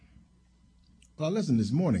Well, our lesson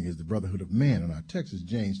this morning is the brotherhood of man, and our text is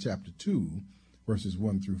James chapter 2, verses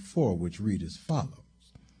 1 through 4, which read as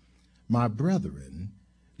follows. My brethren,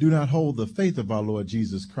 do not hold the faith of our Lord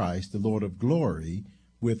Jesus Christ, the Lord of glory,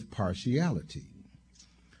 with partiality.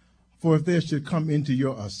 For if there should come into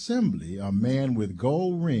your assembly a man with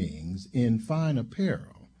gold rings in fine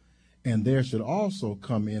apparel, and there should also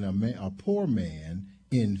come in a poor man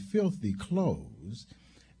in filthy clothes,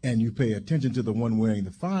 and you pay attention to the one wearing the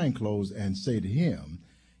fine clothes and say to him,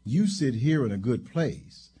 you sit here in a good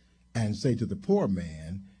place, and say to the poor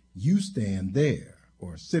man, you stand there,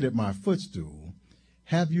 or sit at my footstool,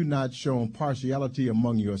 have you not shown partiality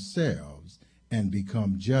among yourselves and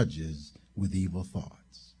become judges with evil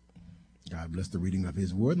thoughts? God bless the reading of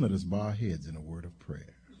his word, and let us bow our heads in a word of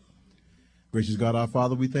prayer. Gracious God, our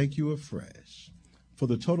Father, we thank you afresh for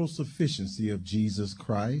the total sufficiency of Jesus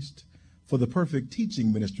Christ, for the perfect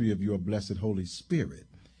teaching ministry of your blessed Holy Spirit,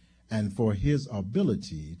 and for his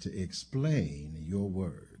ability to explain your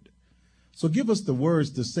word. So give us the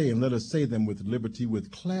words to say, and let us say them with liberty,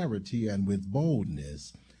 with clarity, and with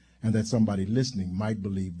boldness, and that somebody listening might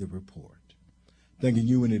believe the report. Thanking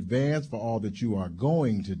you in advance for all that you are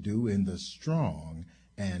going to do in the strong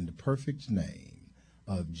and perfect name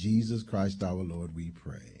of Jesus Christ our Lord, we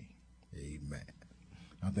pray. Amen.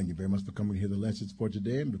 I thank you very much for coming to hear the lessons for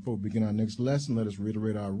today. And before we begin our next lesson, let us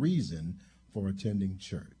reiterate our reason for attending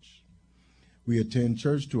church. We attend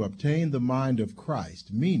church to obtain the mind of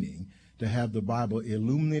Christ, meaning to have the Bible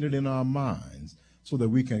illuminated in our minds so that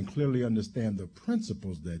we can clearly understand the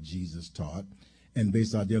principles that Jesus taught and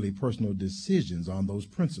base our daily personal decisions on those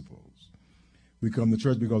principles. We come to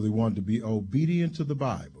church because we want to be obedient to the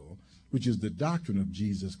Bible, which is the doctrine of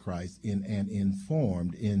Jesus Christ, in an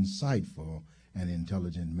informed, insightful, and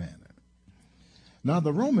intelligent manner. Now,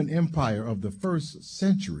 the Roman Empire of the first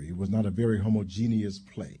century was not a very homogeneous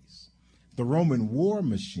place. The Roman war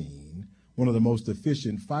machine, one of the most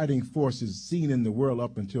efficient fighting forces seen in the world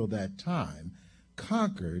up until that time,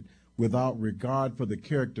 conquered without regard for the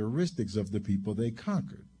characteristics of the people they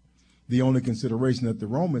conquered. The only consideration that the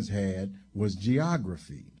Romans had was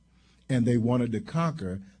geography, and they wanted to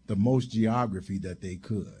conquer the most geography that they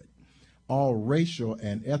could. All racial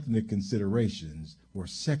and ethnic considerations were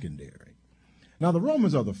secondary. Now, the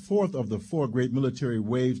Romans are the fourth of the four great military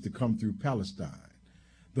waves to come through Palestine.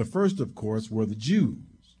 The first, of course, were the Jews,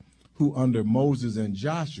 who under Moses and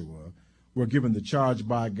Joshua were given the charge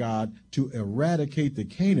by God to eradicate the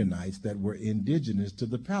Canaanites that were indigenous to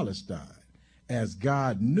the Palestine, as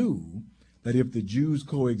God knew that if the Jews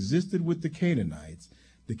coexisted with the Canaanites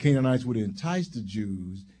would entice the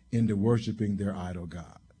Jews into worshiping their idol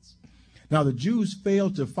gods. Now, the Jews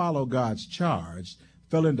failed to follow God's charge,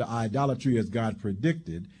 fell into idolatry as God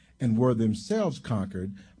predicted, and were themselves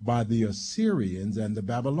conquered by the Assyrians and the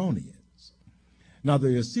Babylonians. Now,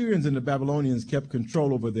 the Assyrians and the Babylonians kept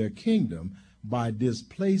control over their kingdom by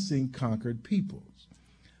displacing conquered peoples.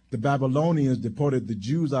 The Babylonians deported the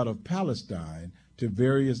Jews out of Palestine to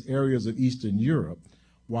various areas of Eastern Europe,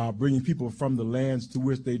 while bringing people from the lands to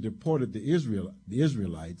which they deported the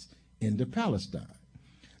Israelites into Palestine.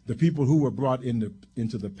 The people who were brought into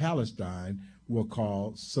the Palestine were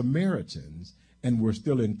called Samaritans and were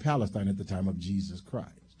still in Palestine at the time of Jesus Christ.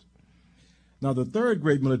 Now, the third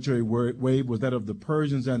great military wave was that of the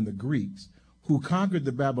Persians and the Greeks, who conquered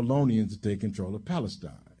the Babylonians to take control of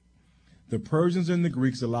Palestine. The Persians and the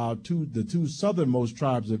Greeks allowed the two southernmost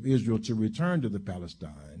tribes of Israel to return to the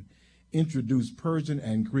Palestine, introduced Persian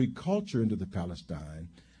and Greek culture into the Palestine,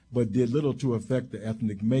 but did little to affect the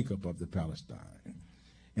ethnic makeup of the Palestine.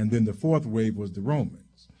 And then the fourth wave was the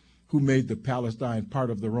Romans, who made the Palestine part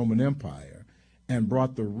of the Roman Empire and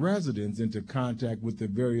brought the residents into contact with the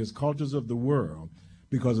various cultures of the world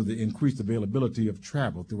because of the increased availability of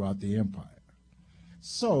travel throughout the empire.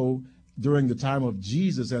 So, during the time of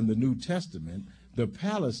Jesus and the New Testament, the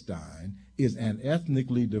Palestine is an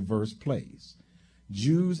ethnically diverse place.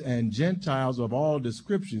 Jews and Gentiles of all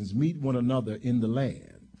descriptions meet one another in the land.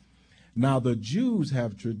 Now, the Jews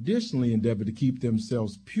have traditionally endeavored to keep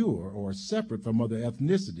themselves pure or separate from other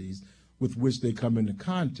ethnicities with which they come into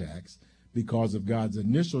contact because of God's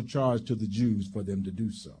initial charge to the Jews for them to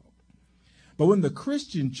do so. But when the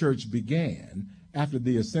Christian church began, after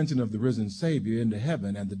the ascension of the risen Savior into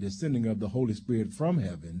heaven and the descending of the Holy Spirit from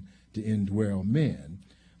heaven to indwell men,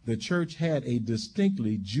 the church had a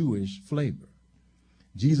distinctly Jewish flavor.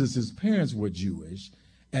 Jesus' parents were Jewish,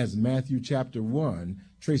 as Matthew chapter 1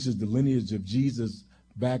 traces the lineage of Jesus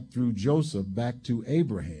back through Joseph, back to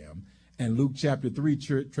Abraham, and Luke chapter 3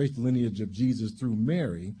 traced the lineage of Jesus through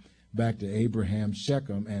Mary back to Abraham,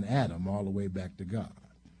 Shechem, and Adam, all the way back to God.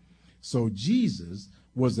 So Jesus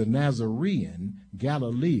was a Nazarene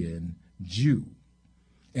Galilean Jew,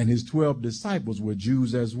 and his 12 disciples were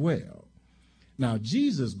Jews as well. Now,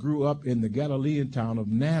 Jesus grew up in the Galilean town of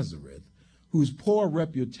Nazareth, whose poor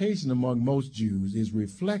reputation among most Jews is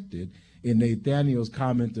reflected in Nathanael's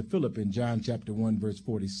comment to Philip in John chapter 1, verse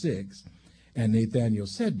 46. And Nathanael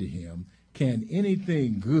said to him, "Can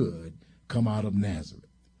anything good come out of Nazareth?"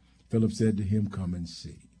 Philip said to him, "Come and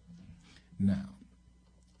see." Now,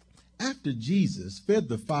 after Jesus fed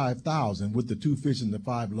the 5,000 with the 2 fish and the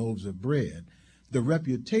 5 loaves of bread, the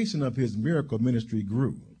reputation of his miracle ministry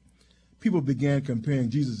grew. People began comparing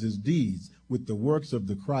Jesus' deeds with the works of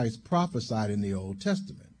the Christ prophesied in the Old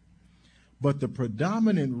Testament. But the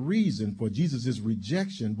predominant reason for Jesus'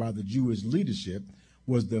 rejection by the Jewish leadership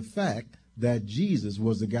was the fact that Jesus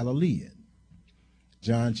was a Galilean.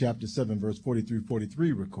 John chapter 7, verse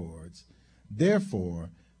 40-43 records, "Therefore,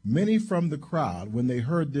 many from the crowd, when they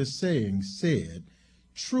heard this saying, said,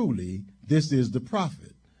 'Truly, this is the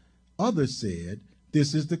prophet.' Others said,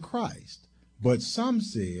 'This is the Christ.' But some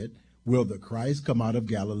said, 'Will the Christ come out of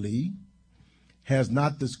Galilee? Has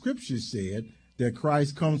not the scripture said that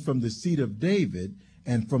Christ comes from the seed of David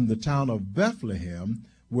and from the town of Bethlehem,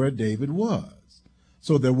 where David was?'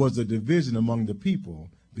 So there was a division among the people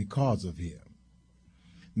because of him."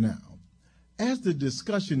 Now, as the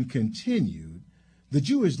discussion continued, the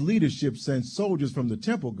Jewish leadership sent soldiers from the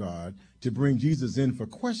temple guard to bring Jesus in for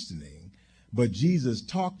questioning, but Jesus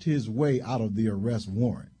talked his way out of the arrest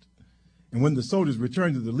warrant. And when the soldiers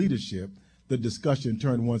returned to the leadership, the discussion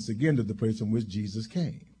turned once again to the place from which Jesus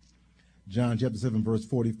came. John chapter 7, verse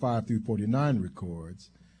 45-49 records,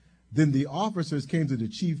 "Then the officers came to the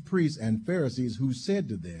chief priests and Pharisees, who said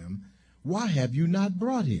to them, 'Why have you not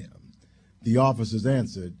brought him?' The officers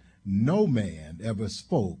answered, 'No man ever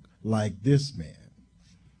spoke like this man.'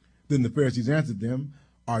 Then the Pharisees answered them,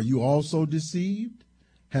 'Are you also deceived?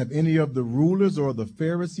 Have any of the rulers or the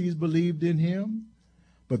Pharisees believed in him?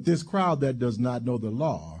 But this crowd that does not know the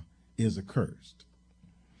law is accursed."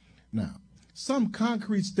 Now, some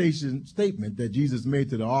concrete statement that Jesus made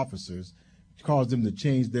to the officers caused them to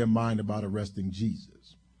change their mind about arresting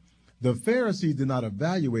Jesus. The Pharisees did not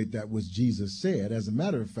evaluate that which Jesus said. As a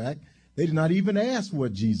matter of fact, they did not even ask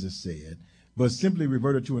what Jesus said, but simply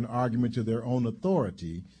reverted to an argument to their own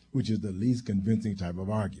authority, which is the least convincing type of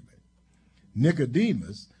argument.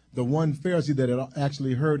 Nicodemus, the one Pharisee that had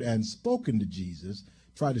actually heard and spoken to Jesus,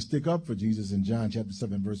 tried to stick up for Jesus in John chapter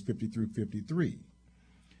 7, verse 50-53.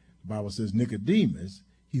 The Bible says, "Nicodemus,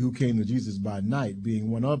 he who came to Jesus by night,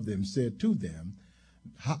 being one of them, said to them,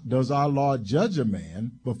 'Does our law judge a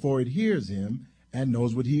man before it hears him and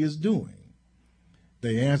knows what he is doing?'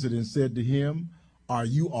 They answered and said to him, 'Are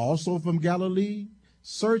you also from Galilee?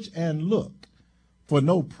 Search and look, for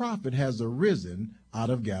no prophet has arisen out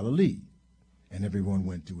of Galilee.' And everyone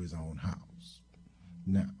went to his own house."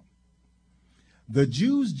 Now, the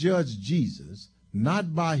Jews judged Jesus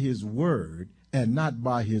not by his word and not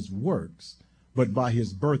by his works, but by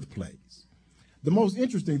his birthplace. The most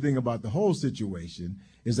interesting thing about the whole situation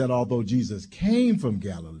is that although Jesus came from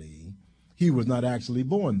Galilee, he was not actually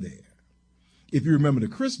born there. If you remember the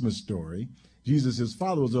Christmas story, Jesus'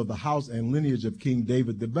 followers of the house and lineage of King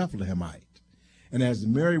David the Bethlehemite. And as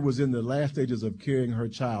Mary was in the last stages of carrying her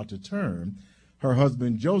child to term, her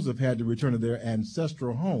husband Joseph had to return to their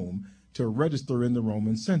ancestral home to register in the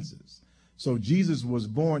Roman census. So Jesus was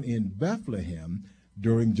born in Bethlehem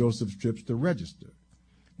during Joseph's trips to register.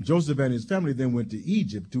 Joseph and his family then went to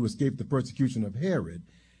Egypt to escape the persecution of Herod,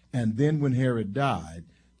 and then when Herod died,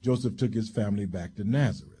 Joseph took his family back to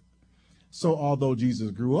Nazareth. So although Jesus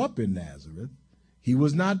grew up in Nazareth, he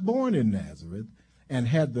was not born in Nazareth, and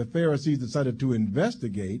had the Pharisees decided to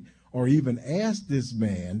investigate or even ask this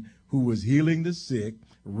man who was healing the sick,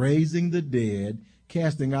 raising the dead,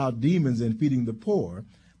 casting out demons, and feeding the poor,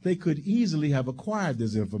 they could easily have acquired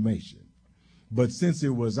this information. But since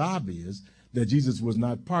it was obvious that Jesus was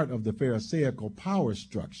not part of the Pharisaical power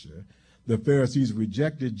structure, the Pharisees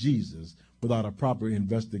rejected Jesus without a proper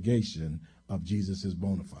investigation of Jesus'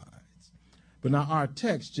 bona fides. But now our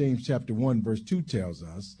text, James chapter 1, verse 2, tells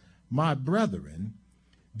us, "My brethren,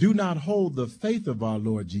 do not hold the faith of our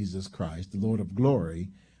Lord Jesus Christ, the Lord of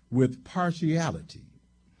glory, with partiality."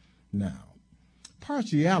 Now,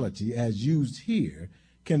 partiality, as used here,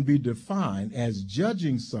 can be defined as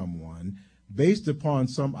judging someone based upon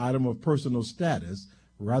some item of personal status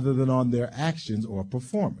rather than on their actions or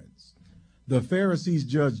performance. The Pharisees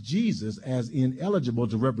judged Jesus as ineligible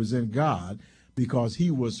to represent God because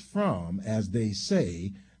he was from, as they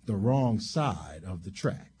say, the wrong side of the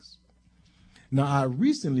tracks. Now, I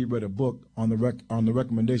recently read a book on the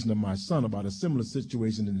recommendation of my son about a similar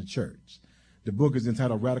situation in the church. The book is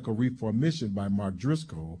entitled Radical Reformation by Mark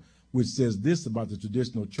Driscoll, which says this about the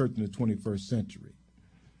traditional church in the 21st century.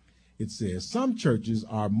 It says, some churches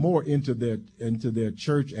are more into their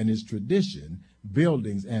church and its tradition,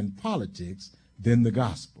 buildings, and politics than the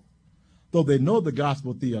gospel. Though they know the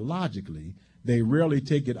gospel theologically, they rarely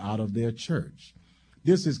take it out of their church.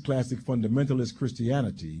 This is classic fundamentalist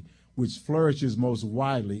Christianity, which flourishes most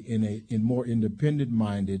widely in more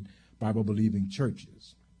independent-minded, Bible-believing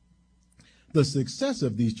churches. The success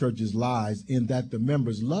of these churches lies in that the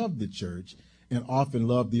members love the church and often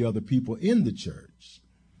love the other people in the church.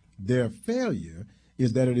 Their failure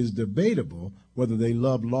is that it is debatable whether they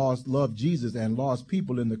love Jesus and lost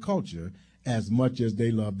people in the culture as much as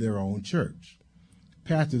they love their own church.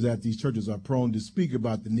 Pastors at these churches are prone to speak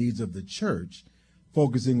about the needs of the church,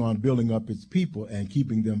 focusing on building up its people and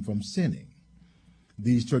keeping them from sinning.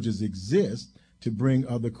 These churches exist to bring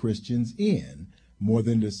other Christians in, more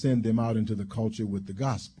than to send them out into the culture with the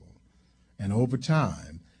gospel. And over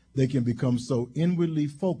time, they can become so inwardly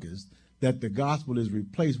focused that the gospel is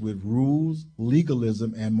replaced with rules,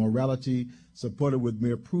 legalism, and morality supported with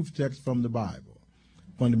mere proof texts from the Bible.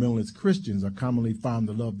 Fundamentalist Christians are commonly found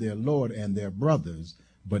to love their Lord and their brothers,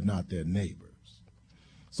 but not their neighbors.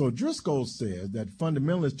 So Driscoll says that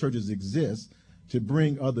fundamentalist churches exist to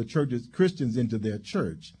bring other Christians into their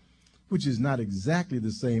church, which is not exactly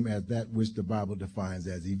the same as that which the Bible defines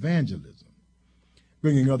as evangelism.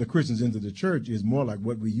 Bringing other Christians into the church is more like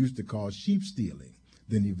what we used to call sheep stealing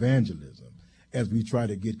than evangelism, as we try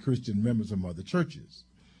to get Christian members from other churches.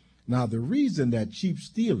 Now, the reason that sheep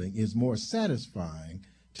stealing is more satisfying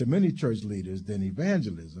to many church leaders than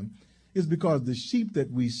evangelism is because the sheep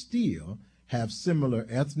that we steal have similar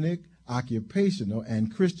ethnic, occupational,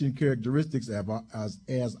 and Christian characteristics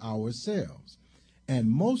as ourselves. And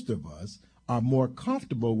most of us are more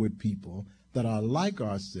comfortable with people that are like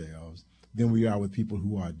ourselves than we are with people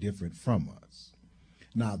who are different from us.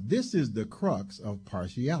 Now, this is the crux of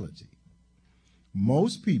partiality.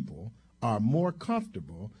 Most people are more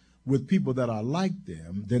comfortable with people that are like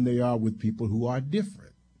them than they are with people who are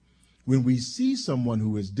different. When we see someone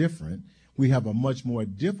who is different, we have a much more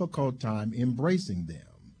difficult time embracing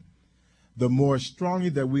them. The more strongly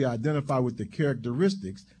that we identify with the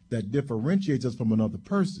characteristics that differentiates us from another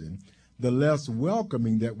person, the less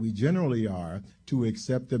welcoming that we generally are to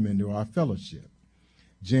accept them into our fellowship.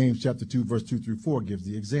 James chapter 2, verse 2 through 4 gives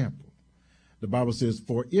the example. The Bible says,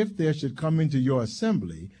 "For if there should come into your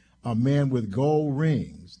assembly a man with gold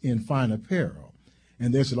rings in fine apparel,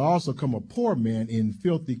 and there should also come a poor man in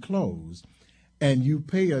filthy clothes, and you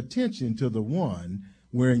pay attention to the one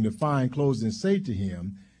wearing the fine clothes and say to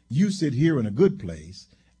him, 'You sit here in a good place,'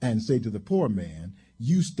 and say to the poor man,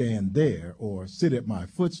 'You stand there,' or 'Sit at my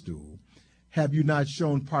footstool,' have you not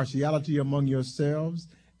shown partiality among yourselves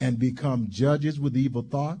and become judges with evil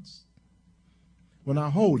thoughts?" When I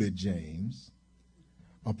hold it, James,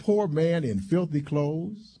 a poor man in filthy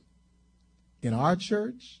clothes in our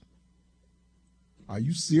church? Are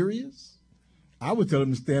you serious? I would tell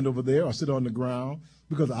him to stand over there or sit on the ground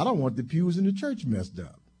because I don't want the pews in the church messed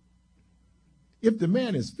up. If the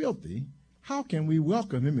man is filthy, how can we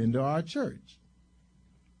welcome him into our church?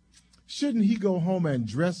 Shouldn't he go home and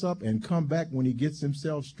dress up and come back when he gets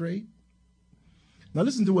himself straight? Now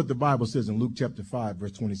listen to what the Bible says in Luke chapter 5,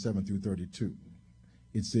 verse 27 through 32.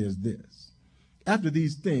 It says this: "After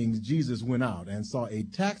these things, Jesus went out and saw a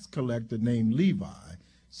tax collector named Levi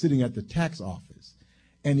sitting at the tax office.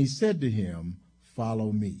 And he said to him,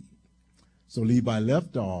 'Follow me.' So Levi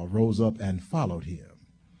left all, rose up, and followed him.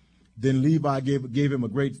 Then Levi gave him a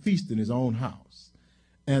great feast in his own house.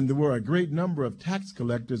 And there were a great number of tax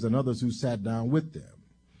collectors and others who sat down with them.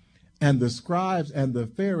 And the scribes and the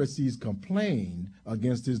Pharisees complained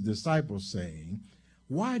against his disciples, saying,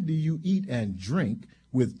 'Why do you eat and drink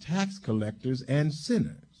with tax collectors and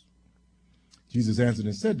sinners?' Jesus answered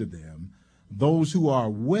and said to them, 'Those who are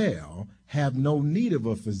well have no need of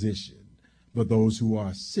a physician, but those who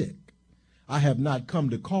are sick. I have not come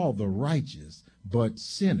to call the righteous, but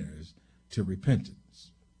sinners to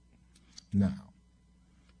repentance.'" Now,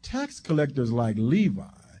 tax collectors like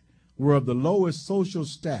Levi were of the lowest social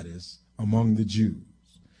status among the Jews.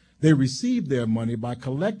 They received their money by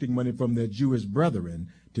collecting money from their Jewish brethren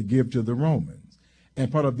to give to the Romans.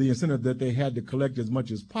 And part of the incentive that they had to collect as much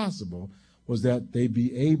as possible was that they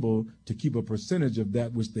be able to keep a percentage of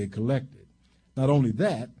that which they collected. Not only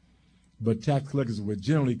that, but tax collectors were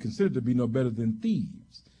generally considered to be no better than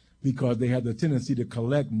thieves because they had the tendency to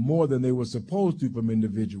collect more than they were supposed to from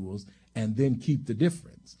individuals and then keep the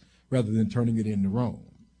difference rather than turning it into Rome.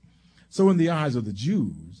 So in the eyes of the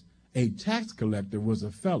Jews, a tax collector was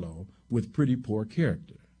a fellow with pretty poor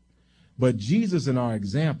character. But Jesus, in our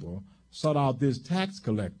example, sought out this tax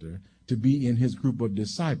collector to be in his group of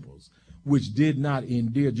disciples, which did not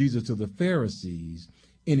endear Jesus to the Pharisees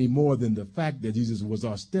any more than the fact that Jesus was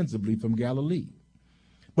ostensibly from Galilee.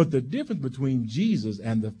 But the difference between Jesus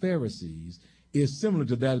and the Pharisees is similar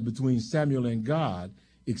to that between Samuel and God,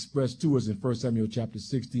 expressed to us in 1 Samuel chapter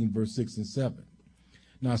 16, verse 6 and 7.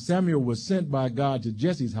 Now, Samuel was sent by God to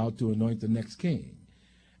Jesse's house to anoint the next king.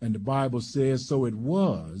 And the Bible says, so it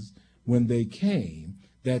was when they came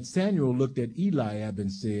that Samuel looked at Eliab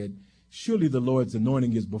and said, surely the Lord's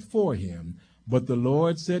anointing is before him. But the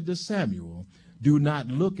Lord said to Samuel, do not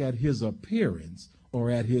look at his appearance or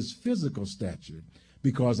at his physical stature,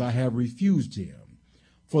 because I have refused him.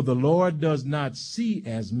 For the Lord does not see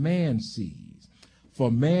as man sees. For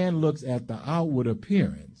man looks at the outward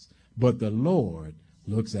appearance, but the Lord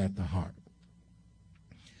looks at the heart.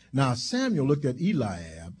 Now Samuel looked at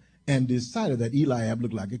Eliab and decided that Eliab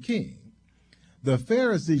looked like a king. The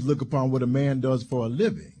Pharisees look upon what a man does for a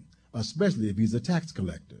living, especially if he's a tax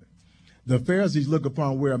collector. The Pharisees look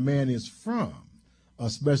upon where a man is from,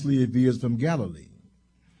 especially if he is from Galilee.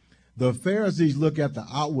 The Pharisees look at the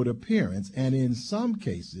outward appearance, and in some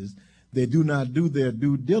cases, they do not do their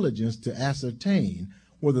due diligence to ascertain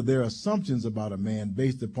whether their assumptions about a man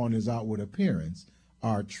based upon his outward appearance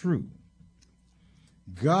are true.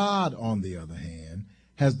 God, on the other hand,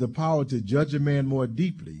 has the power to judge a man more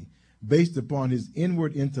deeply based upon his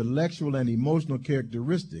inward intellectual and emotional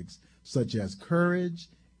characteristics, such as courage,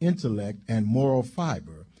 intellect, and moral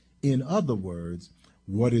fiber. In other words,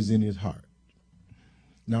 what is in his heart.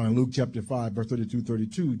 Now, in Luke chapter 5, verse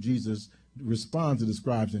 32, Jesus responds to the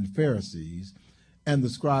scribes and Pharisees, and the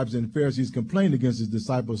scribes and Pharisees complained against his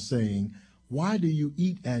disciples, saying, why do you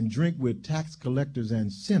eat and drink with tax collectors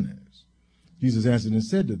and sinners? Jesus answered and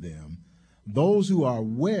said to them, those who are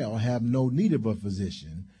well have no need of a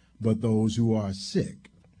physician, but those who are sick.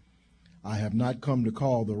 I have not come to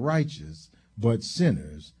call the righteous, but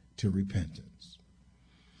sinners to repentance.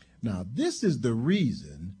 Now, this is the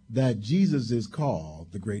reason that Jesus is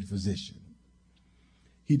called the great physician.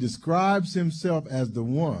 He describes himself as the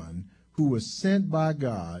one who was sent by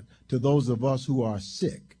God to those of us who are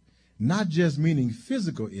sick, not just meaning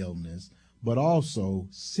physical illness, but also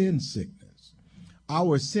sin sickness.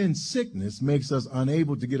 Our sin sickness makes us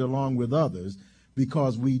unable to get along with others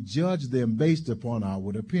because we judge them based upon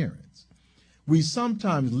outward appearance. We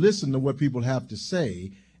sometimes listen to what people have to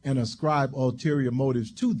say and ascribe ulterior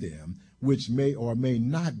motives to them, which may or may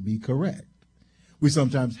not be correct. We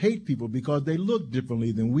sometimes hate people because they look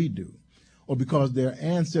differently than we do, or because their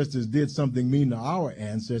ancestors did something mean to our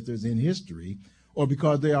ancestors in history, or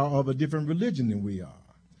because they are of a different religion than we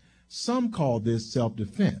are. Some call this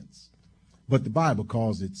self-defense, but the Bible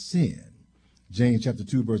calls it sin. James chapter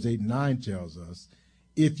 2, verse 8 and 9 tells us,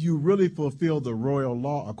 if you really fulfill the royal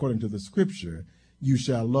law according to the scripture, you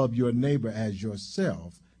shall love your neighbor as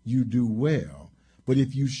yourself, you do well. But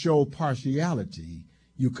if you show partiality,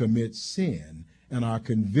 you commit sin and are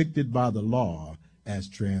convicted by the law as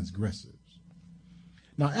transgressors.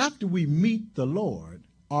 Now, after we meet the Lord,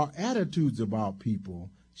 our attitudes about people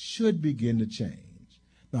should begin to change.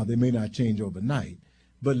 Now, they may not change overnight,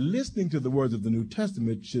 but listening to the words of the New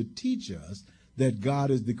Testament should teach us that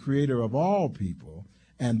God is the creator of all people,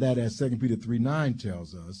 and that, as 2 Peter 3:9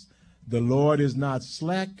 tells us, the Lord is not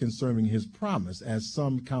slack concerning his promise, as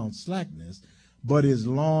some count slackness, but is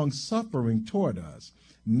long-suffering toward us,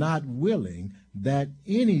 not willing that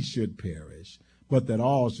any should perish, but that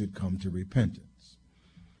all should come to repentance.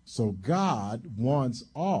 So God wants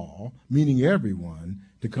all, meaning everyone,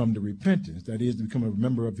 to come to repentance, that is, to become a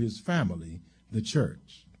member of his family, the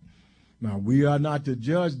church. Now, we are not to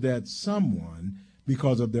judge that someone,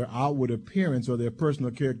 because of their outward appearance or their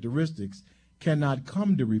personal characteristics, cannot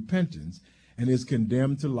come to repentance and is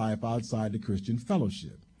condemned to life outside the Christian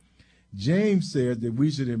fellowship. James says that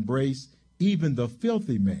we should embrace even the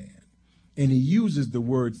filthy man, and he uses the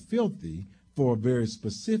word filthy for a very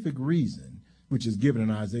specific reason, which is given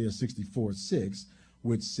in Isaiah 64:6,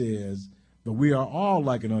 which says, but we are all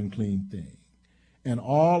like an unclean thing, and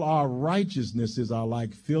all our righteousnesses are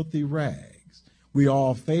like filthy rags. We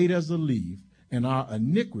all fade as a leaf, and our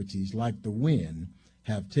iniquities, like the wind,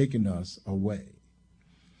 have taken us away.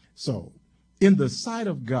 So, in the sight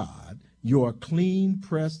of God, your clean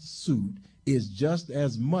pressed suit is just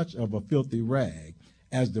as much of a filthy rag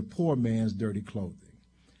as the poor man's dirty clothing.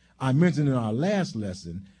 I mentioned in our last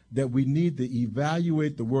lesson that we need to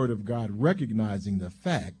evaluate the Word of God, recognizing the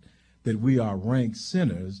fact that we are rank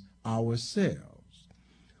sinners ourselves.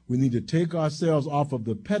 We need to take ourselves off of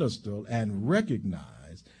the pedestal and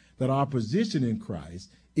recognize that our position in Christ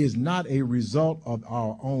is not a result of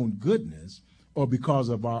our own goodness or because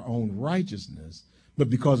of our own righteousness, but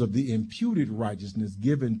because of the imputed righteousness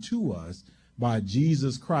given to us by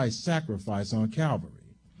Jesus Christ's sacrifice on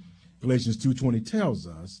Calvary. Galatians 2:20 tells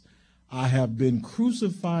us, I have been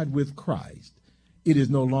crucified with Christ. It is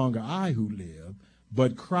no longer I who live,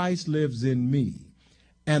 but Christ lives in me.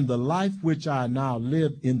 And the life which I now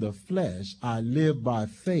live in the flesh, I live by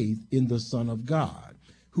faith in the Son of God,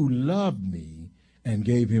 who loved me and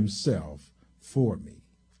gave himself for me.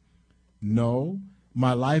 No,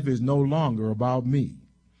 my life is no longer about me.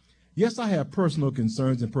 Yes, I have personal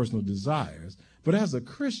concerns and personal desires, but as a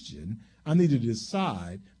Christian, I need to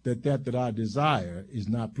decide that I desire is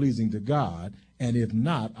not pleasing to God, and if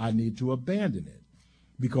not, I need to abandon it,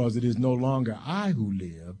 because it is no longer I who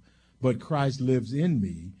live, but Christ lives in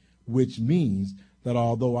me, which means that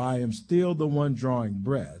although I am still the one drawing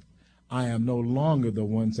breath, I am no longer the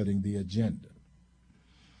one setting the agenda.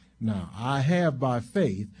 Now, I have by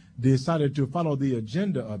faith decided to follow the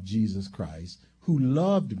agenda of Jesus Christ, who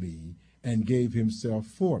loved me and gave himself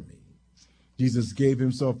for me. Jesus gave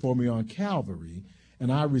himself for me on Calvary,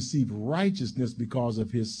 and I received righteousness because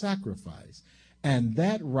of his sacrifice. And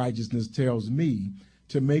that righteousness tells me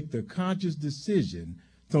to make the conscious decision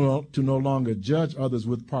to no longer judge others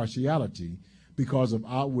with partiality because of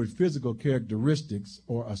outward physical characteristics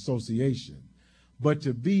or association, but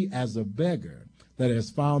to be as a beggar that has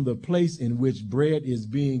found the place in which bread is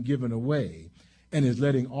being given away and is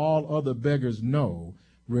letting all other beggars know,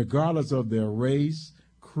 regardless of their race,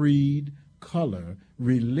 creed, color,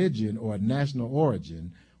 religion, or national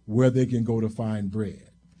origin, where they can go to find bread.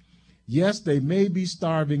 Yes, they may be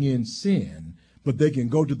starving in sin, but they can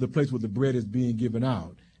go to the place where the bread is being given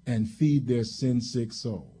out and feed their sin-sick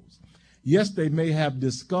souls. Yes, they may have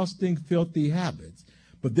disgusting, filthy habits,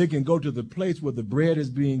 but they can go to the place where the bread is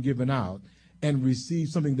being given out and receive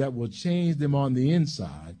something that will change them on the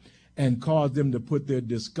inside and cause them to put their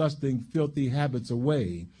disgusting, filthy habits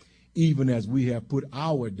away, even as we have put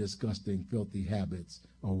our disgusting, filthy habits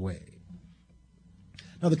away.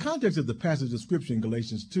 Now, the context of the passage of Scripture in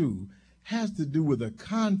Galatians 2 has to do with a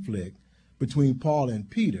conflict between Paul and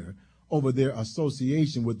Peter over their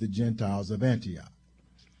association with the Gentiles of Antioch.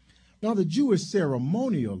 Now, the Jewish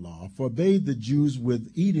ceremonial law forbade the Jews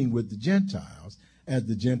with eating with the Gentiles, as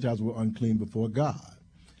the Gentiles were unclean before God.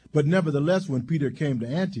 But nevertheless, when Peter came to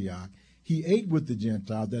Antioch, he ate with the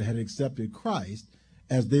Gentiles that had accepted Christ,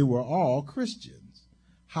 as they were all Christians.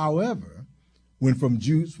 However, when some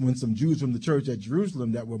Jews from the church at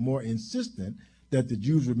Jerusalem that were more insistent that the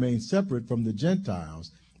Jews remain separate from the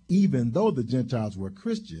Gentiles, even though the Gentiles were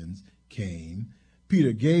Christians, came,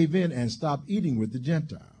 Peter gave in and stopped eating with the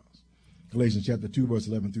Gentiles. Galatians chapter 2, verse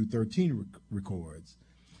 11 through 13 records,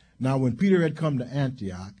 Now when Peter had come to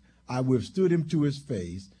Antioch, I withstood him to his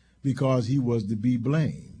face, because he was to be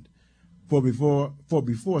blamed. For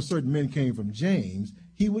before certain men came from James,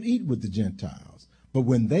 he would eat with the Gentiles. But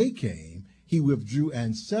when they came, he withdrew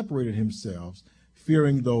and separated himself,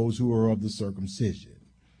 fearing those who were of the circumcision.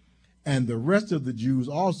 And the rest of the Jews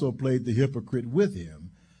also played the hypocrite with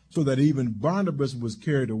him, so that even Barnabas was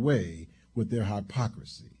carried away with their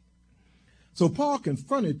hypocrisy. So Paul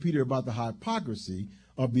confronted Peter about the hypocrisy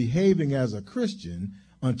of behaving as a Christian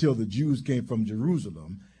until the Jews came from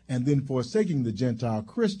Jerusalem, and then forsaking the Gentile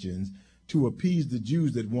Christians to appease the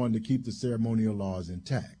Jews that wanted to keep the ceremonial laws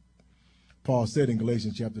intact. Paul said in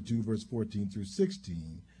Galatians chapter 2, verse 14 through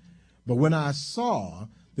 16, But when I saw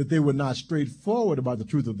that they were not straightforward about the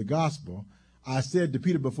truth of the gospel, I said to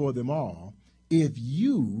Peter before them all, If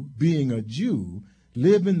you, being a Jew,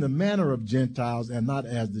 live in the manner of Gentiles and not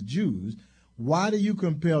as the Jews, why do you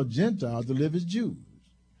compel Gentiles to live as Jews?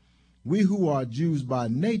 We who are Jews by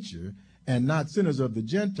nature and not sinners of the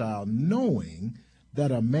Gentile, knowing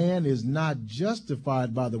that a man is not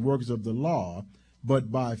justified by the works of the law,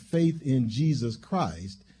 but by faith in Jesus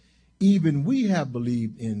Christ, even we have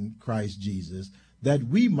believed in Christ Jesus, that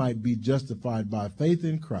we might be justified by faith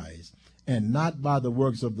in Christ, and not by the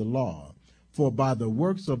works of the law. For by the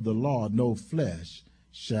works of the law no flesh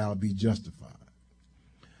shall be justified.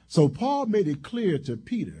 So Paul made it clear to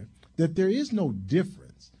Peter that there is no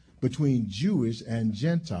difference between Jewish and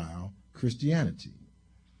Gentile Christianity.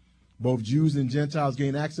 Both Jews and Gentiles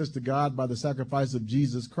gain access to God by the sacrifice of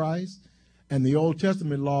Jesus Christ, and the Old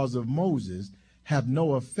Testament laws of Moses have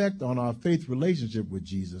no effect on our faith relationship with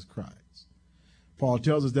Jesus Christ. Paul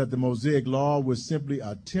tells us that the Mosaic law was simply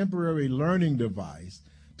a temporary learning device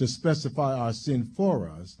to specify our sin for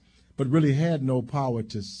us, but really had no power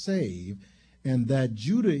to save, and that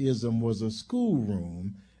Judaism was a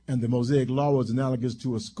schoolroom, and the Mosaic law was analogous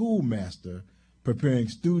to a schoolmaster preparing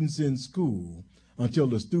students in school until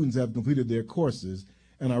the students have completed their courses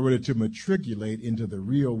and are ready to matriculate into the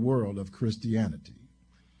real world of Christianity.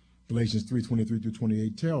 Galatians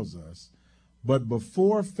 3:23-28 tells us, "But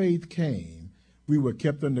before faith came, we were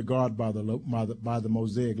kept under guard by the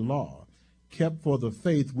Mosaic law, kept for the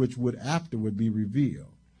faith which would afterward be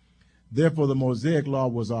revealed. Therefore the Mosaic law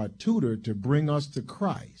was our tutor to bring us to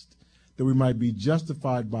Christ, that we might be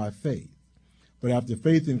justified by faith. But after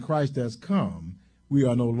faith in Christ has come, we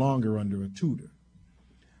are no longer under a tutor.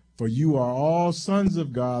 For you are all sons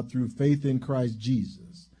of God through faith in Christ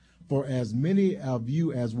Jesus. For as many of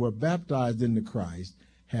you as were baptized into Christ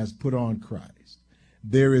has put on Christ.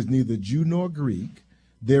 There is neither Jew nor Greek,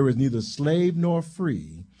 there is neither slave nor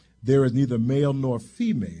free, there is neither male nor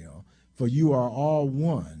female, for you are all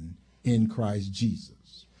one in Christ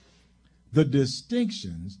Jesus." The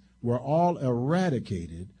distinctions were all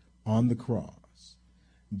eradicated on the cross.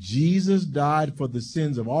 Jesus died for the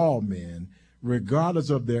sins of all men, regardless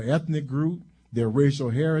of their ethnic group, their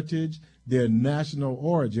racial heritage, their national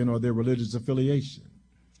origin, or their religious affiliation.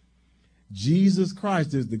 Jesus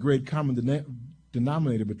Christ is the great common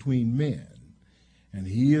denominator between men, and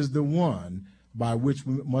he is the one by which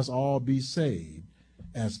we must all be saved,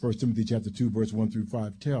 as 1 Timothy chapter 2, verse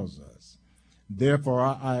 1-5 tells us. Therefore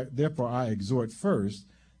I exhort first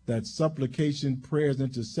that supplication, prayers,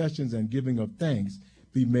 intercessions, and giving of thanks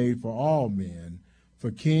be made for all men,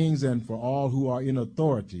 for kings and for all who are in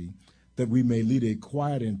authority, that we may lead a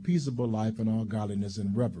quiet and peaceable life in all godliness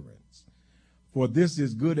and reverence. For this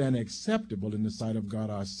is good and acceptable in the sight of God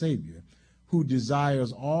our Savior, who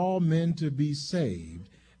desires all men to be saved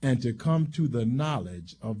and to come to the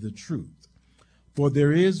knowledge of the truth. For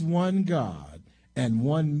there is one God and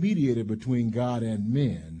one mediator between God and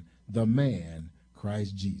men, the man,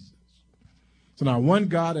 Christ Jesus. So now one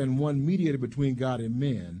God and one mediator between God and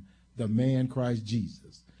men, the man, Christ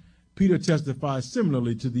Jesus. Peter testifies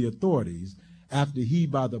similarly to the authorities after he,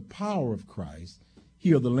 by the power of Christ,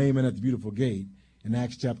 healed the lame man at the beautiful gate in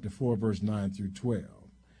Acts chapter 4, verse 9-12.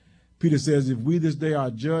 Peter says, "If we this day are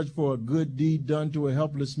judged for a good deed done to a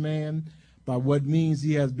helpless man, by what means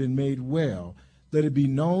he has been made well, let it be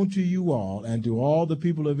known to you all and to all the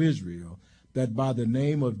people of Israel that by the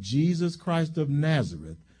name of Jesus Christ of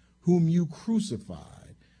Nazareth, whom you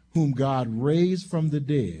crucified, whom God raised from the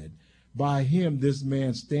dead, by him this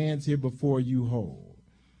man stands here before you whole.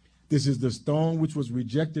 This is the stone which was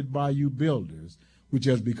rejected by you builders, which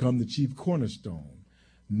has become the chief cornerstone.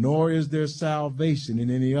 Nor is there salvation in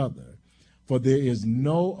any other, for there is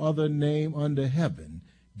no other name under heaven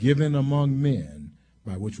given among men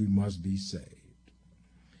by which we must be saved."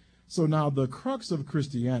 So now the crux of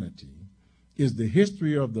Christianity is the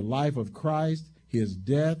history of the life of Christ, his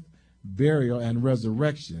death, burial, and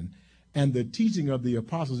resurrection, and the teaching of the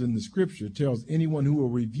apostles in the scripture tells anyone who will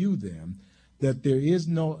review them that there is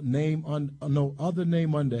no other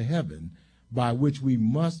name under heaven by which we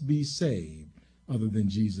must be saved other than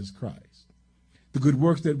Jesus Christ. The good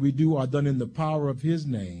works that we do are done in the power of his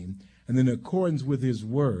name and in accordance with his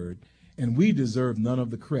word, and we deserve none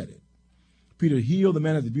of the credit. Peter healed the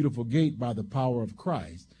man at the beautiful gate by the power of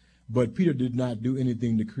Christ, but Peter did not do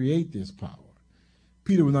anything to create this power.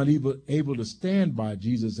 Peter was not able to stand by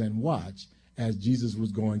Jesus and watch as Jesus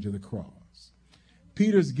was going to the cross.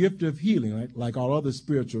 Peter's gift of healing, like all other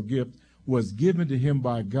spiritual gifts, was given to him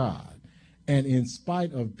by God. And in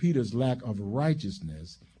spite of Peter's lack of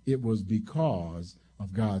righteousness, it was because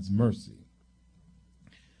of God's mercy.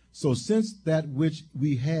 So since that which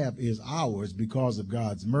we have is ours because of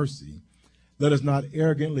God's mercy, let us not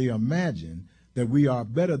arrogantly imagine that we are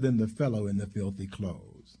better than the fellow in the filthy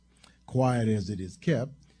clothes. Quiet as it is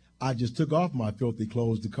kept, I just took off my filthy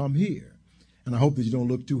clothes to come here. And I hope that you don't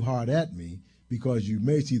look too hard at me, because you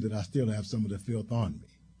may see that I still have some of the filth on me.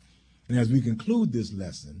 And as we conclude this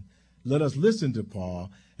lesson, let us listen to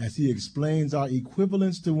Paul as he explains our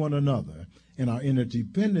equivalence to one another and our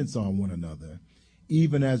interdependence on one another,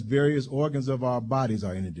 even as various organs of our bodies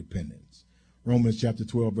are interdependent. Romans chapter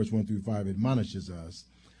 12, verse 1-5 admonishes us,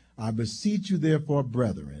 "I beseech you therefore,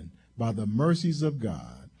 brethren, by the mercies of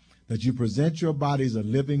God, that you present your bodies a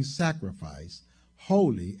living sacrifice,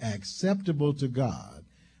 holy, acceptable to God,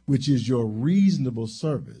 which is your reasonable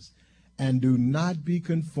service, and do not be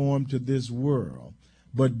conformed to this world,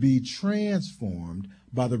 but be transformed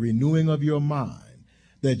by the renewing of your mind,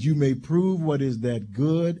 that you may prove what is that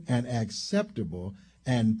good and acceptable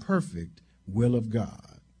and perfect will of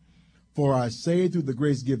God. For I say through the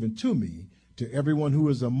grace given to me, to everyone who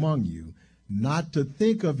is among you, not to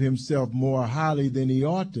think of himself more highly than he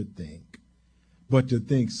ought to think, but to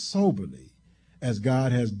think soberly, as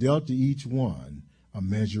God has dealt to each one a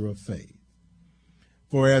measure of faith.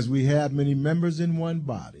 For as we have many members in one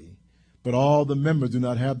body, but all the members do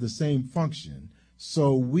not have the same function,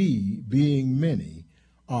 so we, being many,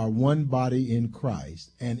 are one body in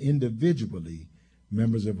Christ, and individually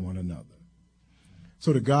members of one another.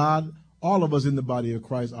 So to God, all of us in the body of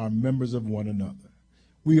Christ are members of one another.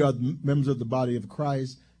 We are members of the body of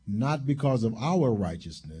Christ not because of our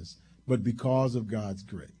righteousness, but because of God's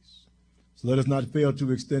grace. So let us not fail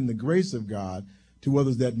to extend the grace of God to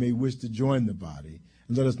others that may wish to join the body.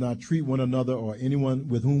 And let us not treat one another or anyone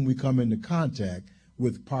with whom we come into contact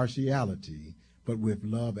with partiality, but with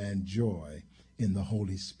love and joy in the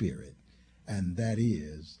Holy Spirit. And that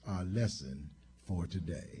is our lesson for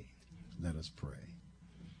today. Let us pray.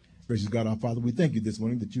 Gracious God, our Father, we thank you this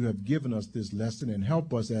morning that you have given us this lesson, and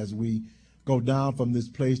help us as we go down from this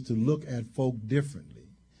place to look at folk differently.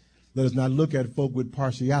 Let us not look at folk with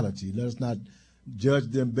partiality. Let us not judge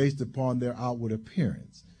them based upon their outward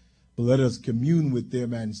appearance, but let us commune with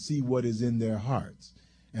them and see what is in their hearts.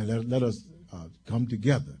 And let us come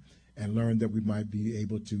together and learn that we might be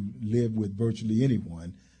able to live with virtually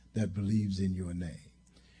anyone that believes in your name.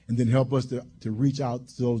 And then help us to reach out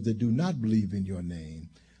to those that do not believe in your name,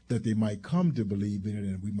 that they might come to believe in it,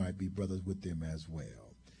 and we might be brothers with them as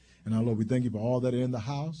well. And our Lord, we thank you for all that are in the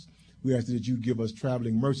house. We ask that you give us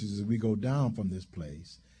traveling mercies as we go down from this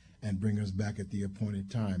place and bring us back at the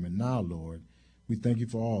appointed time. And now, Lord, we thank you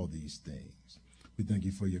for all these things. We thank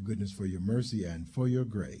you for your goodness, for your mercy, and for your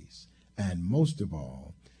grace. And most of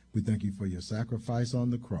all, we thank you for your sacrifice on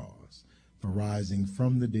the cross, for rising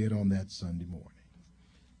from the dead on that Sunday morning.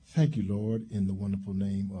 Thank you, Lord. In the wonderful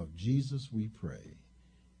name of Jesus we pray.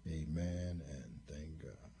 Amen and thank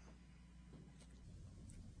God.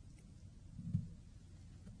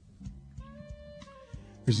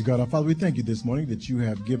 Gracious God, our Father, we thank you this morning that you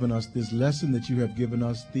have given us this lesson, that you have given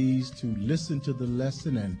us these to listen to the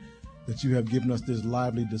lesson, and that you have given us this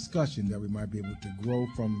lively discussion that we might be able to grow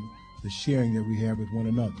from the sharing that we have with one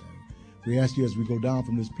another. We ask you as we go down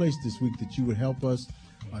from this place this week that you would help us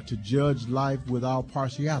to judge life without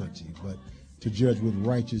partiality, but to judge with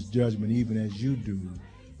righteous judgment, even as you do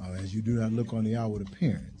not look on the outward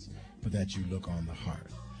appearance, but that you look on the heart.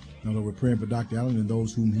 Now, Lord, we're praying for Dr. Allen and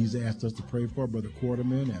those whom he's asked us to pray for, Brother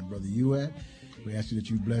Quarterman and Brother Uat. We ask you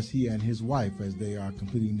that you bless he and his wife as they are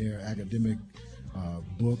completing their academic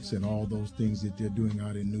books and all those things that they're doing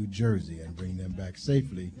out in New Jersey, and bring them back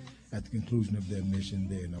safely at the conclusion of their mission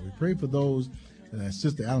there. Now, we pray for those that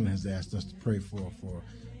Sister Allen has asked us to pray for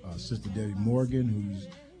Sister Debbie Morgan, who's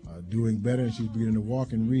doing better, and she's beginning to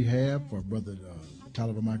walk in rehab, for Brother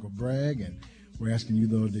Toliver Michael Bragg, and we're asking you,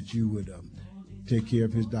 Lord, that you would take care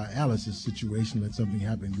of his dialysis situation. Let something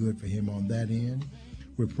happen good for him on that end.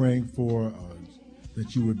 We're praying for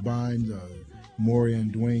that you would bind Maury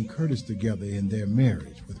and Dwayne Curtis together in their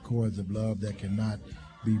marriage with cords of love that cannot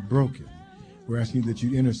be broken. We're asking that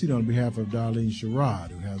you intercede on behalf of Darlene Sherrod,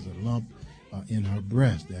 who has a lump in her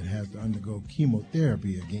breast that has to undergo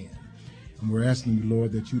chemotherapy again. And we're asking you,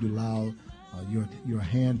 Lord, that you'd allow your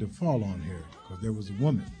hand to fall on her, because there was a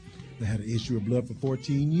woman that had an issue of blood for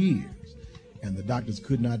 14 years, and the doctors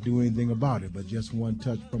could not do anything about it, but just one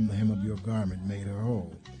touch from the hem of your garment made her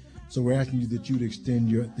whole. So we're asking you that you'd extend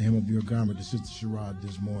the hem of your garment to Sister Sherrod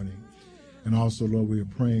this morning. And also, Lord, we are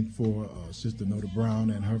praying for Sister Nota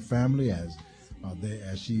Brown and her family as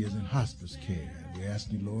she is in hospice care. And we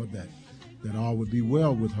ask you, Lord, that all would be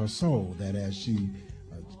well with her soul, that as she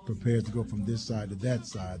prepares to go from this side to that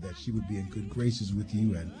side, that she would be in good graces with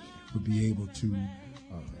you and would be able to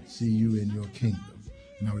see you in your kingdom.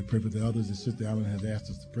 Now we pray for the others that Sister Allen has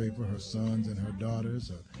asked us to pray for, her sons and her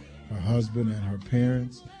daughters, her husband and her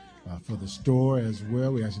parents, for the store as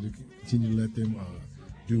well. We ask you to continue to let them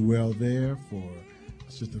do well there, for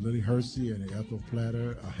Sister Lily Hersey and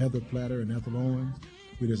Heather Platter and Ethel Owens.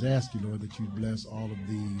 We just ask you, Lord, that you bless all of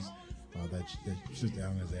these that Sister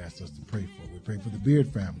Allen has asked us to pray for. We pray for the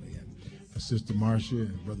Beard family and for Sister Marcia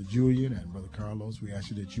and Brother Julian and Brother Carlos. We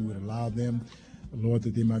ask you that you would allow them, Lord,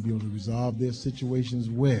 that they might be able to resolve their situations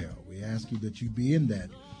well. We ask you that you be in that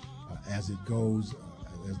as it goes,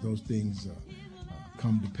 as those things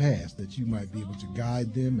come to pass, that you might be able to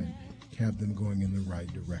guide them and have them going in the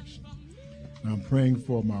right direction. Now I'm praying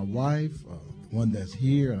for my wife, one that's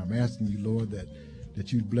here, and I'm asking you, Lord, that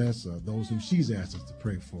you'd bless those who she's asked us to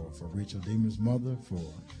pray for Rachel Deemer's mother, for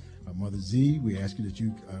Mother Z. We ask you that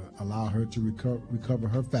you allow her to recover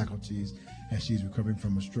her faculties as she's recovering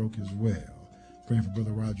from a stroke as well. Praying for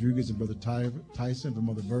Brother Rodriguez and Brother Tyson, for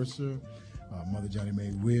Mother Versa, Mother Johnny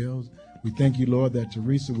Mae Wills. We thank you, Lord, that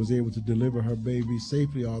Teresa was able to deliver her baby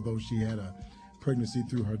safely, although she had a pregnancy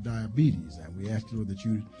through her diabetes. And we ask you, Lord, that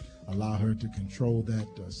you allow her to control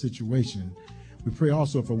that situation We pray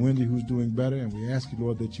also for Wendy, who's doing better, and we ask you,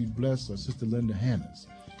 Lord, that you bless Sister Linda Hannes,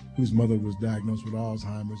 whose mother was diagnosed with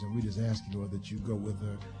Alzheimer's, and we just ask you, Lord, that you go with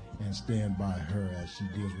her and stand by her as she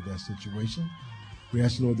deals with that situation. We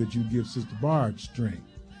ask you, Lord, that you give Sister Bard strength.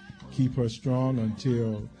 Keep her strong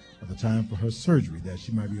until the time for her surgery, that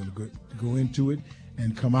she might be able to go into it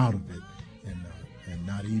and come out of it and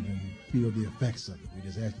not even feel the effects of it. We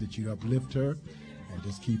just ask that you uplift her and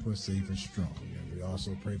just keep her safe and strong. And we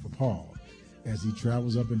also pray for Paul as he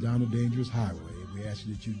travels up and down the dangerous highway. We ask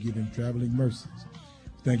you that you give him traveling mercies.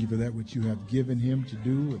 Thank you for that which you have given him to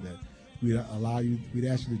do, and that we'd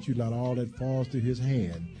ask you that you allow all that falls to his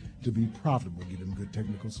hand to be profitable. Give him good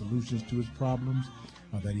technical solutions to his problems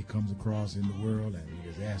that he comes across in the world, and we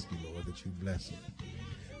just ask you, Lord, that you bless him.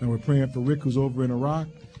 Now we're praying for Rick, who's over in Iraq.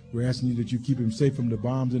 We're asking you that you keep him safe from the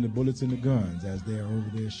bombs and the bullets and the guns as they're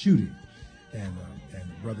over there shooting. And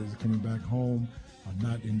the brothers are coming back home,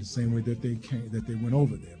 not in the same way that they went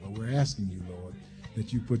over there. But we're asking you, Lord,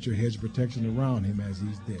 that you put your hedge of protection around him as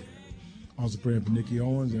he's there. Also praying for Nikki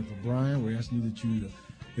Owens and for Brian. We're asking you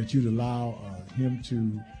that you'd allow him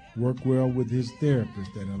to work well with his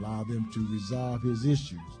therapist and allow them to resolve his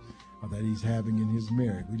issues that he's having in his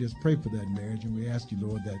marriage. We just pray for that marriage, and we ask you,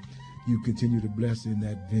 Lord, that you continue to bless in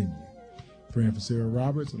that venue. Praying for Sarah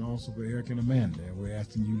Roberts and also for Eric and Amanda. And we're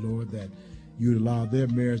asking you, Lord, that you'd allow their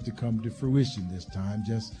marriage to come to fruition this time.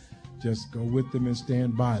 Just go with them and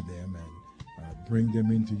stand by them and bring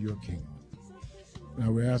them into your kingdom. Now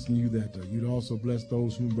we're asking you that you'd also bless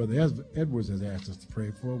those whom Brother Edwards has asked us to pray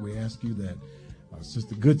for. We ask you that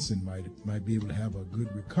Sister Goodson might be able to have a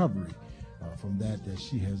good recovery from that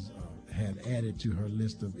she has had added to her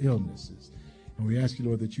list of illnesses. And we ask you,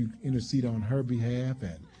 Lord, that you intercede on her behalf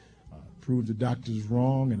and prove the doctors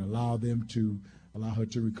wrong and allow her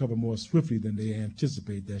to recover more swiftly than they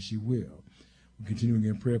anticipate that she will. We're continuing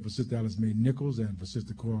in prayer for Sister Alice Mae Nichols and for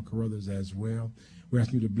Sister Cora Carruthers as well. We're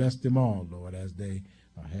asking you to bless them all, Lord, as they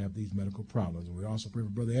have these medical problems. And we also pray for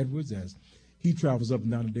Brother Edwards as he travels up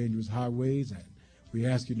and down the dangerous highways. And we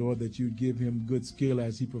ask you, Lord, that you'd give him good skill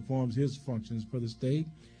as he performs his functions for the state,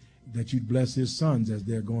 that you'd bless his sons as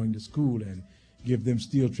they're going to school and give them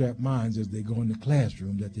steel-trapped minds as they go in the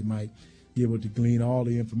classroom, that they might be able to glean all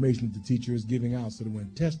the information that the teacher is giving out so that when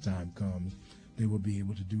test time comes, they will be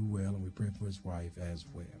able to do well. And we pray for his wife as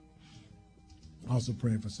well. Also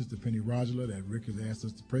praying for Sister Penny Rodula that Rick has asked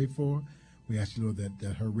us to pray for. We ask you, Lord,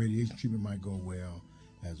 that her radiation treatment might go well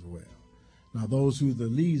as well. Now, those who the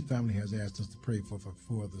Lees family has asked us to pray for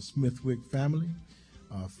the Smithwick family,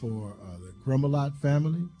 for the Grummelot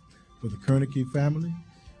family, for the Kernicke family.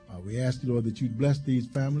 We ask you, Lord, that you bless these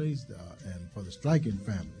families, and for the Striking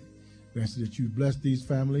family. We ask you that you bless these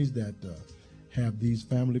families that have these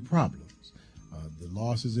family problems. The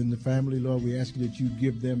losses in the family, Lord, we ask you that you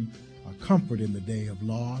give them comfort in the day of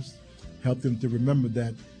loss. Help them to remember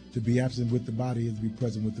that to be absent with the body is to be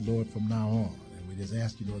present with the Lord from now on. And we just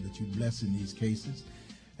ask you, Lord, that you bless in these cases.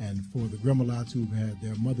 And for the Grummelots who've had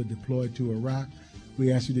their mother deployed to Iraq,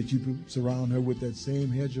 we ask you that you surround her with that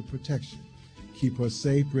same hedge of protection. Keep her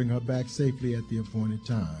safe, bring her back safely at the appointed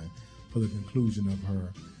time for the conclusion of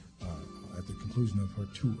her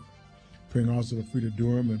tour. Praying also for Frida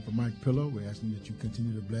Durham and for Mike Pillow. We're asking that you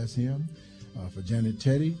continue to bless him, for Janet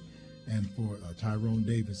Teddy, and for Tyrone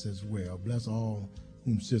Davis as well. Bless all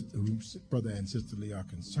whom Brother and Sister Lee are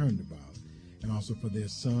concerned about, and also for their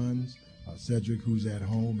sons, Cedric, who's at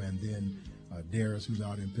home, and then Darius, who's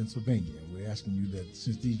out in Pennsylvania. We're asking you that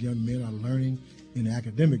since these young men are learning in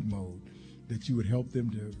academic mode, that you would help them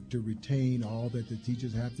to retain all that the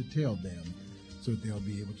teachers have to tell them so that they'll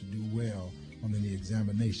be able to do well on the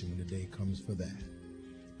examination when the day comes for that.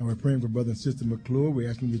 And we're praying for Brother and Sister McClure. We're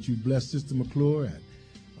asking that you bless Sister McClure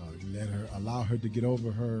and allow her to get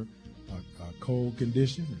over her cold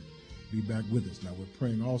condition and be back with us. Now we're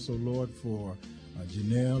praying also, Lord, for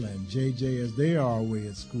Janelle and JJ as they are away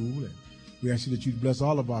at school. And we ask you that you bless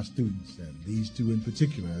all of our students, and these two in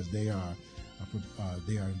particular, as they are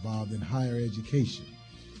involved in higher education.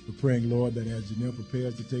 We're praying, Lord, that as Janelle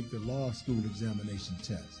prepares to take the law school examination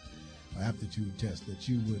test, aptitude test, that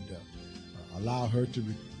you would allow her to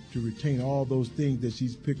retain all those things that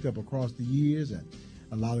she's picked up across the years, and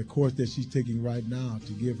allow the course that she's taking right now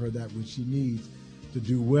to give her that which she needs to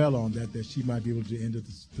do well on that she might be able to enter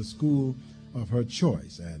the school of her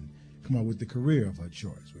choice and come out with the career of her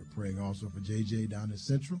choice. We're praying also for JJ down at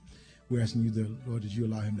Central. We're asking you, Lord, that you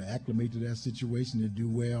allow him to acclimate to that situation and do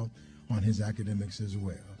well on his academics as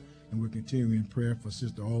well. And we're continuing in prayer for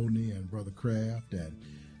Sister Olney and Brother Kraft and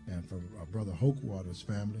for Brother Hochwater's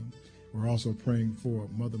family. We're also praying for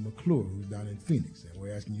Mother McClure, who's down in Phoenix. And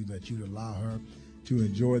we're asking you that you'd allow her to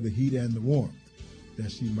enjoy the heat and the warmth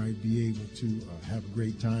that she might be able to have a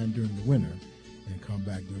great time during the winter and come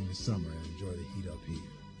back during the summer and enjoy the heat up here.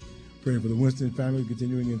 Praying for the Winston family,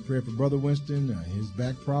 continuing in prayer for Brother Winston, his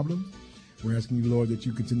back problems. We're asking you, Lord, that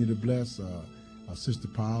you continue to bless Sister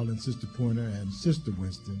Powell and Sister Pointer and Sister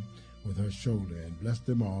Winston with her shoulder, and bless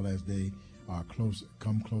them all as they are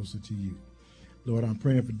come closer to you. Lord, I'm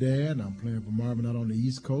praying for Dad, and I'm praying for Marvin out on the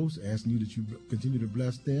East Coast, asking you that you continue to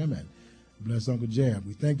bless them and bless Uncle Jab.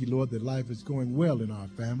 We thank you, Lord, that life is going well in our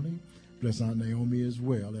family. Bless Aunt Naomi as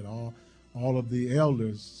well, that all of the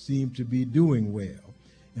elders seem to be doing well.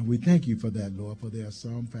 And we thank you for that, Lord, for there are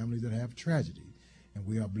some families that have tragedy, and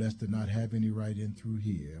we are blessed to not have any right in through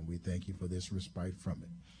here, and we thank you for this respite from it.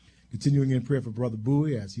 Continuing in prayer for Brother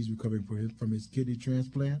Bowie as he's recovering from his kidney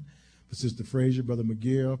transplant, for Sister Frazier, Brother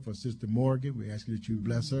McGill, for Sister Morgan, we ask you that you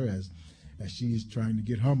bless her as she's trying to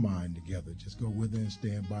get her mind together. Just go with her and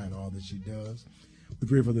stand by in all that she does. We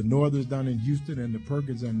pray for the Northers down in Houston and the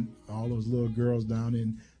Perkins and all those little girls down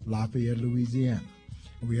in Lafayette, Louisiana.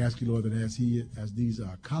 And we ask you, Lord, that as these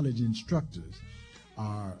college instructors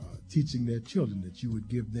are teaching their children, that you would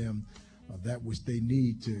give them that which they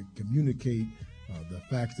need to communicate the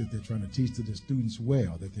facts that they're trying to teach to the students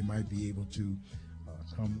well, that they might be able to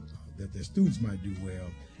that their students might do well,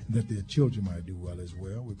 and that their children might do well as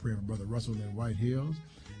well. We pray for Brother Russell in White Hills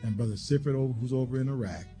and Brother Sifford, who's over in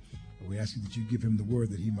Iraq. We ask you that you give him the word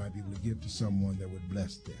that he might be able to give to someone that would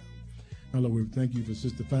bless them. Now, Lord, we thank you for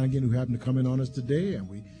Sister Fangan, who happened to come in on us today, and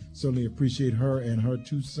we certainly appreciate her and her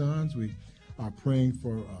two sons. We are praying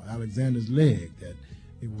for Alexander's leg, that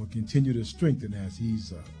it will continue to strengthen as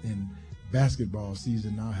he's in basketball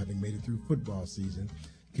season now, having made it through football season.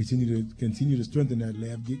 Continue to strengthen that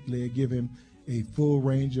leg, give him a full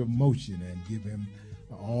range of motion, and give him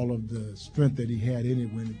all of the strength that he had in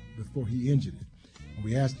it before he injured it. And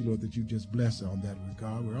we ask you, Lord, that you just bless her on that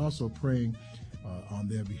regard. We're also praying on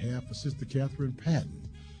their behalf for Sister Catherine Patton,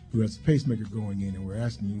 who has a pacemaker going in, and we're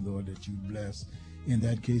asking you, Lord, that you bless, in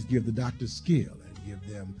that case, give the doctors skill and give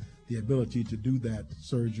them the ability to do that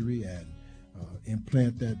surgery and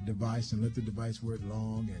implant that device and let the device work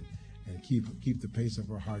long and keep the pace of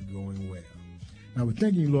her heart going well. Now, we're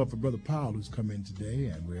thanking you, Lord, for Brother Powell, who's come in today,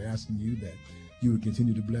 and we're asking you that you would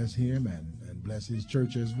continue to bless him and bless his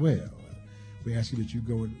church as well. We ask you that you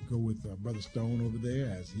go with Brother Stone over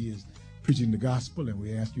there as he is preaching the gospel, and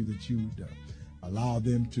we ask you that you allow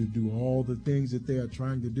them to do all the things that they are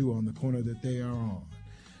trying to do on the corner that they are on.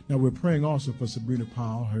 Now, we're praying also for Sabrina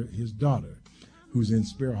Powell, his daughter, who's in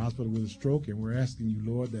Sparrow Hospital with a stroke, and we're asking you,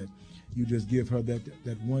 Lord, that you just give her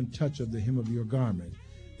that one touch of the hem of your garment,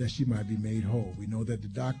 that she might be made whole. We know that the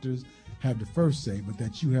doctors have the first say, but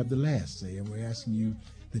that you have the last say, and we're asking you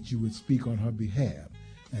that you would speak on her behalf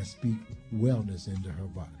and speak wellness into her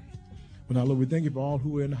body. Well, now, Lord, we thank you for all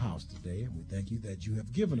who are in the house today, and we thank you that you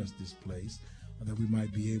have given us this place that we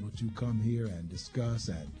might be able to come here and discuss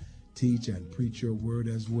and teach and preach your word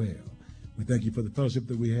as well. We thank you for the fellowship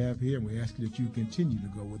that we have here, and we ask you that you continue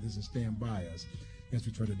to go with us and stand by us as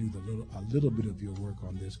we try to do a little bit of your work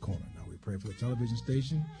on this corner. Now, we pray for the television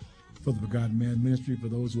station, for the Forgotten Man Ministry, for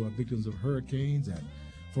those who are victims of hurricanes, and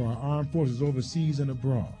for our armed forces overseas and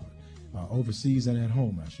abroad, overseas and at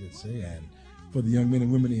home, I should say, and for the young men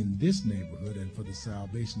and women in this neighborhood, and for the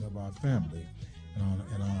salvation of our family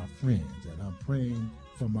and our friends. And I'm praying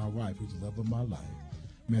for my wife, who's the love of my life.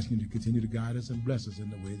 I'm asking you to continue to guide us and bless us in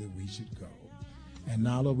the way that we should go. And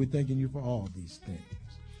now, Lord, we're thanking you for all these things.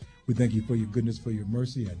 We thank you for your goodness, for your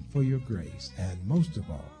mercy, and for your grace. And most of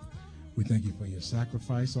all, we thank you for your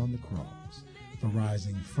sacrifice on the cross, for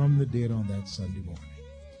rising from the dead on that Sunday morning.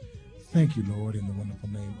 Thank you, Lord, in the wonderful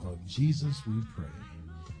name of Jesus we pray.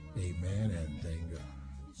 Amen, and thank God.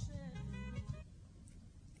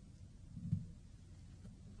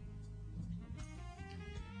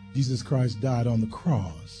 Jesus Christ died on the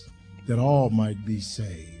cross that all might be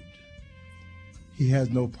saved. He has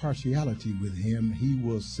no partiality with him. He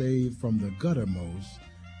will save from the guttermost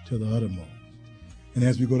to the uttermost. And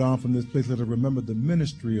as we go down from this place, let us remember the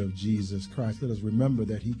ministry of Jesus Christ. Let us remember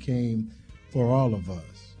that he came for all of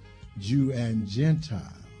us, Jew and Gentile,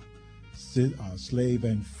 slave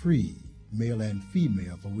and free, male and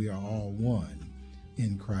female, for we are all one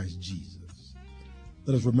in Christ Jesus.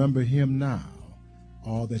 Let us remember him now,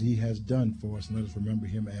 all that he has done for us, and let us remember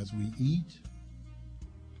him as we eat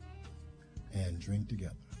and drink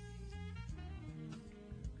together.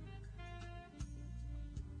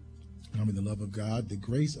 Now may the love of God, the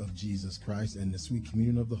grace of Jesus Christ, and the sweet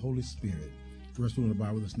communion of the Holy Spirit rest on the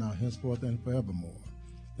Bible with us now, henceforth, and forevermore.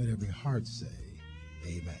 Let every heart say,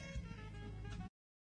 Amen.